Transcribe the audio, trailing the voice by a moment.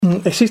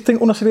Existen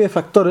una serie de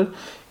factores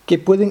que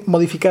pueden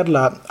modificar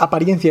la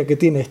apariencia que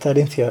tiene esta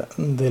herencia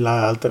de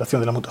la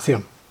alteración de la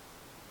mutación.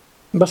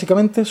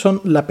 Básicamente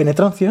son la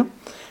penetrancia,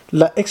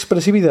 la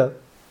expresividad,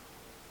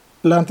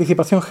 la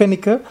anticipación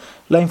génica,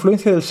 la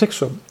influencia del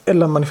sexo en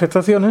las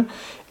manifestaciones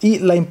y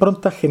la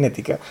impronta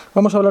genética.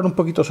 Vamos a hablar un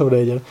poquito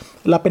sobre ellas.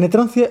 La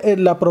penetrancia es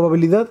la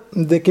probabilidad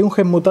de que un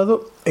gen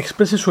mutado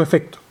exprese su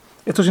efecto.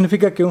 Esto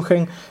significa que un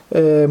gen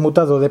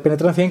mutado de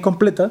penetrancia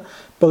incompleta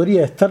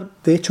podría estar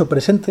de hecho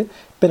presente,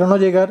 pero no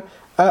llegar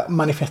a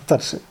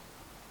manifestarse.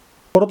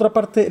 Por otra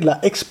parte, la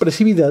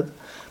expresividad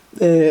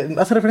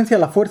hace referencia a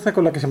la fuerza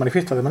con la que se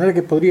manifiesta, de manera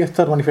que podría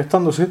estar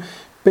manifestándose,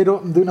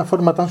 pero de una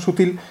forma tan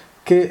sutil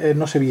que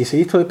no se viese.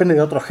 Y esto depende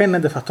de otros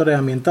genes, de factores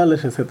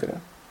ambientales, etc.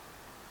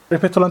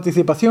 Respecto a la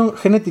anticipación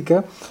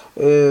genética,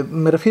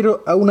 me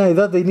refiero a una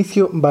edad de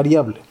inicio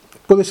variable.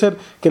 Puede ser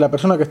que la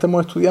persona que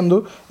estemos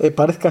estudiando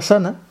parezca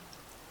sana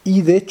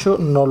y de hecho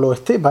no lo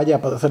esté, vaya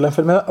a padecer la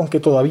enfermedad, aunque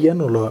todavía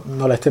no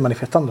la esté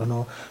manifestando,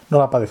 no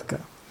la padezca.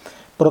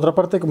 Por otra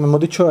parte, como hemos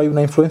dicho, hay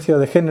una influencia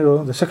de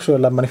género, de sexo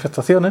en las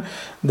manifestaciones,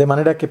 de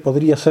manera que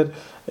podría ser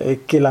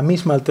que la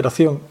misma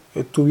alteración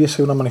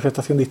tuviese una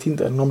manifestación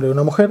distinta en un hombre y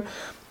una mujer,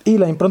 y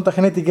la impronta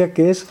genética,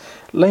 que es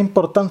la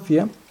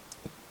importancia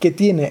que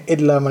tiene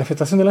en la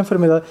manifestación de la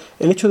enfermedad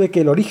el hecho de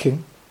que el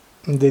origen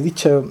de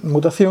dicha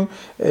mutación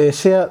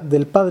sea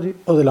del padre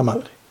o de la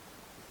madre.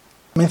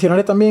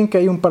 Mencionaré también que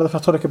hay un par de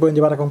factores que pueden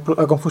llevar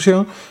a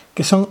confusión,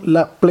 que son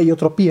la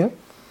pleiotropía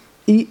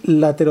y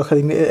la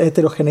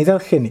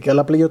heterogeneidad génica.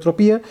 La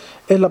pleiotropía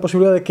es la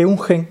posibilidad de que un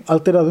gen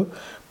alterado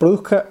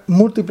produzca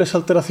múltiples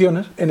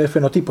alteraciones en el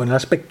fenotipo, en el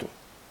aspecto.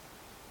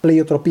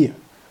 Pleiotropía.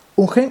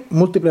 Un gen,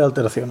 múltiples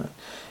alteraciones.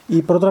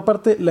 Y por otra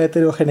parte, la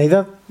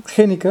heterogeneidad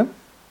génica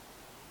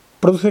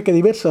produce que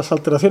diversas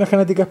alteraciones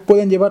genéticas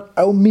pueden llevar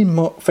a un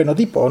mismo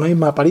fenotipo, a una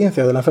misma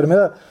apariencia de la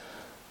enfermedad.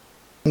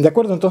 De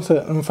acuerdo,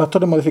 entonces, en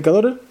factores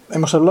modificadores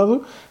hemos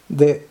hablado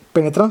de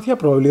penetrancia,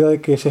 probabilidad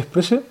de que se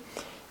exprese,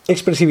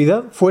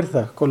 expresividad,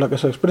 fuerza con la que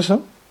se expresa,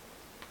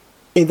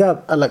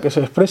 edad a la que se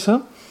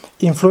expresa,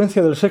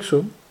 influencia del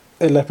sexo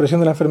en la expresión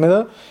de la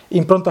enfermedad,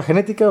 impronta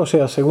genética, o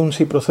sea, según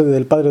si procede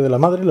del padre o de la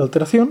madre la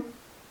alteración,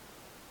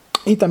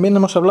 y también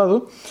hemos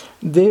hablado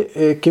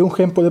de que un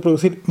gen puede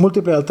producir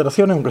múltiples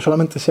alteraciones, aunque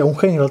solamente sea un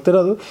gen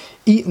alterado,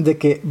 y de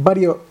que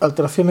varias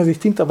alteraciones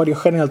distintas,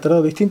 varios genes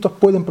alterados distintos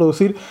pueden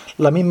producir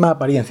la misma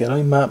apariencia, la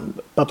misma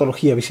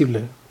patología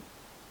visible.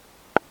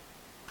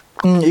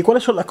 ¿Y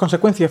cuáles son las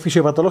consecuencias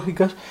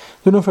fisiopatológicas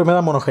de una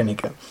enfermedad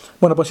monogénica?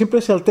 Bueno, pues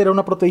siempre se altera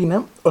una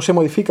proteína o se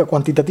modifica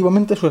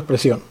cuantitativamente su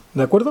expresión,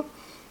 ¿de acuerdo?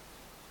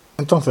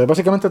 Entonces,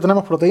 básicamente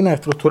tenemos proteínas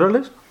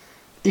estructurales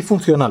y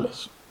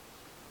funcionales.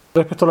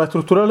 Respecto a las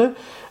estructurales,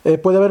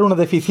 puede haber una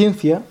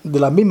deficiencia de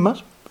las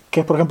mismas, que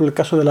es por ejemplo el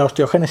caso de la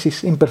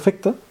osteogénesis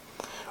imperfecta,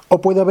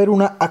 o puede haber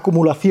una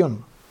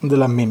acumulación de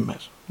las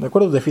mismas, ¿de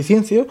acuerdo?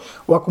 Deficiencia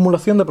o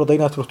acumulación de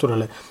proteínas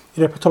estructurales.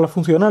 Y respecto a las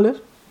funcionales,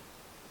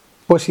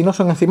 pues si no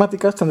son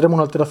enzimáticas tendremos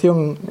una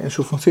alteración en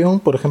su función,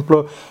 por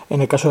ejemplo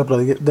en el caso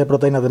de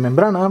proteínas de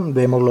membrana,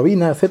 de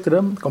hemoglobina,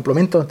 etcétera,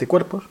 complementos,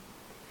 anticuerpos.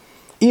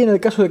 Y en el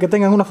caso de que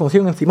tengan una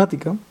función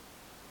enzimática,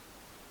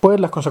 pues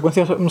las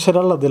consecuencias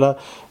serán las de la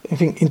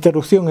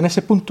interrupción en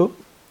ese punto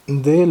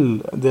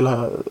de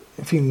la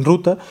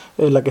ruta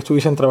en la que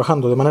estuviesen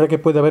trabajando, de manera que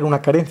puede haber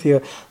una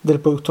carencia del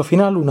producto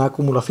final, una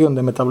acumulación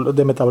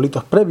de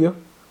metabolitos previos,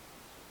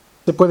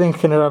 se pueden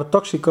generar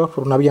tóxicos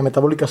por una vía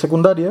metabólica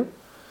secundaria,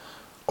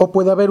 o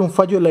puede haber un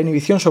fallo en la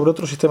inhibición sobre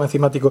otro sistema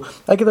enzimático.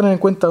 Hay que tener en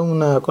cuenta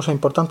una cosa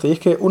importante, y es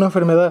que una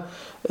enfermedad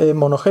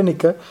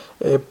monogénica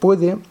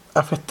puede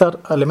afectar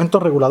a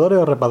elementos reguladores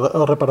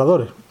o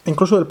reparadores,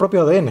 incluso del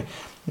propio ADN.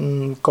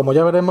 Como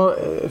ya veremos,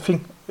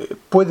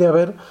 puede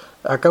haber,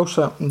 a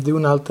causa de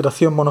una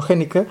alteración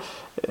monogénica,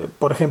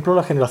 por ejemplo,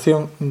 la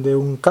generación de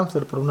un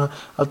cáncer por una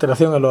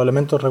alteración en los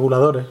elementos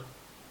reguladores.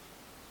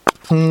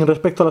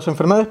 Respecto a las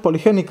enfermedades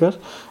poligénicas,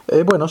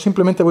 bueno,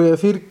 simplemente voy a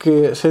decir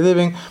que se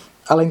deben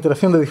a la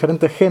interacción de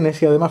diferentes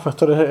genes y además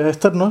factores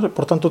externos,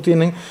 por tanto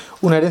tienen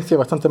una herencia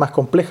bastante más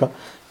compleja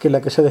que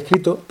la que se ha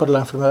descrito para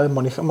las enfermedades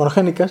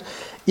monogénicas,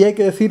 y hay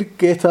que decir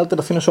que estas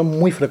alteraciones son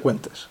muy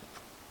frecuentes.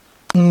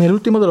 El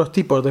último de los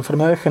tipos de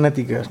enfermedades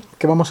genéticas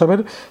que vamos a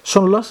ver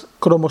son las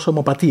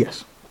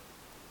cromosomopatías,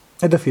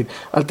 es decir,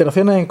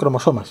 alteraciones en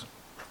cromosomas.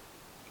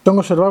 Son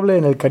observables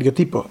en el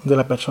cariotipo de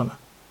la persona.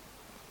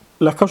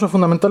 Las causas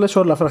fundamentales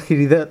son la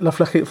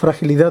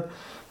fragilidad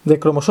de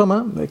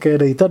cromosoma, que es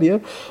hereditaria,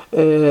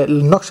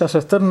 noxias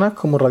externas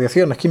como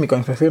radiaciones, químicos,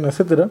 infecciones,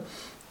 etc.,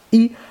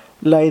 y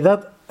la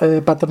edad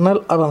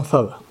paternal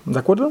avanzada, ¿de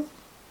acuerdo?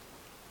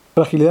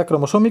 Fragilidad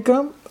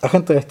cromosómica,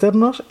 agentes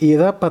externos y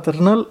edad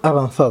paternal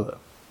avanzada.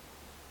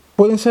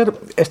 Pueden ser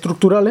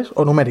estructurales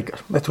o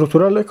numéricas.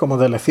 Estructurales como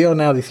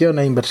deleciones,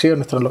 adiciones,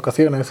 inversiones,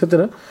 translocaciones,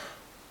 etc.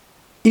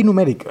 Y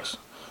numéricas,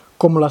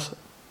 como las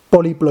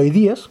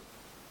poliploidías,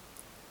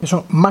 que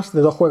son más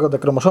de 2 juegos de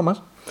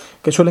cromosomas,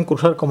 que suelen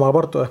cursar como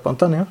abortos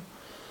espontáneos,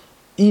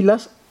 y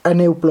las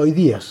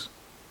aneuploidías,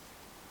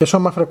 que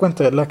son más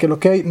frecuentes, las que lo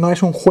que hay no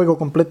es un juego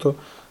completo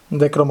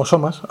de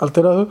cromosomas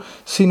alterados,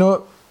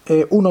 sino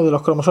uno de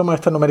los cromosomas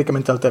está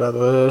numéricamente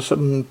alterado.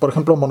 Por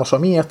ejemplo,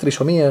 monosomías,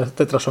 trisomías,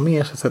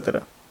 tetrasomías, etc.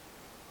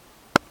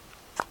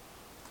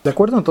 ¿De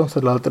acuerdo?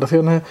 Entonces las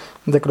alteraciones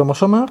de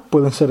cromosomas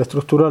pueden ser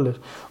estructurales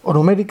o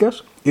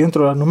numéricas, y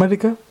dentro de las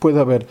numéricas puede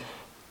haber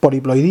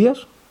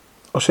poliploidías,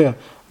 o sea,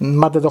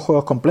 más de 2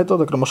 juegos completos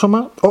de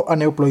cromosomas, o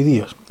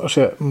aneuploidías, o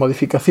sea,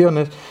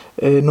 modificaciones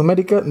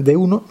numéricas de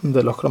uno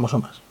de los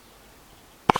cromosomas.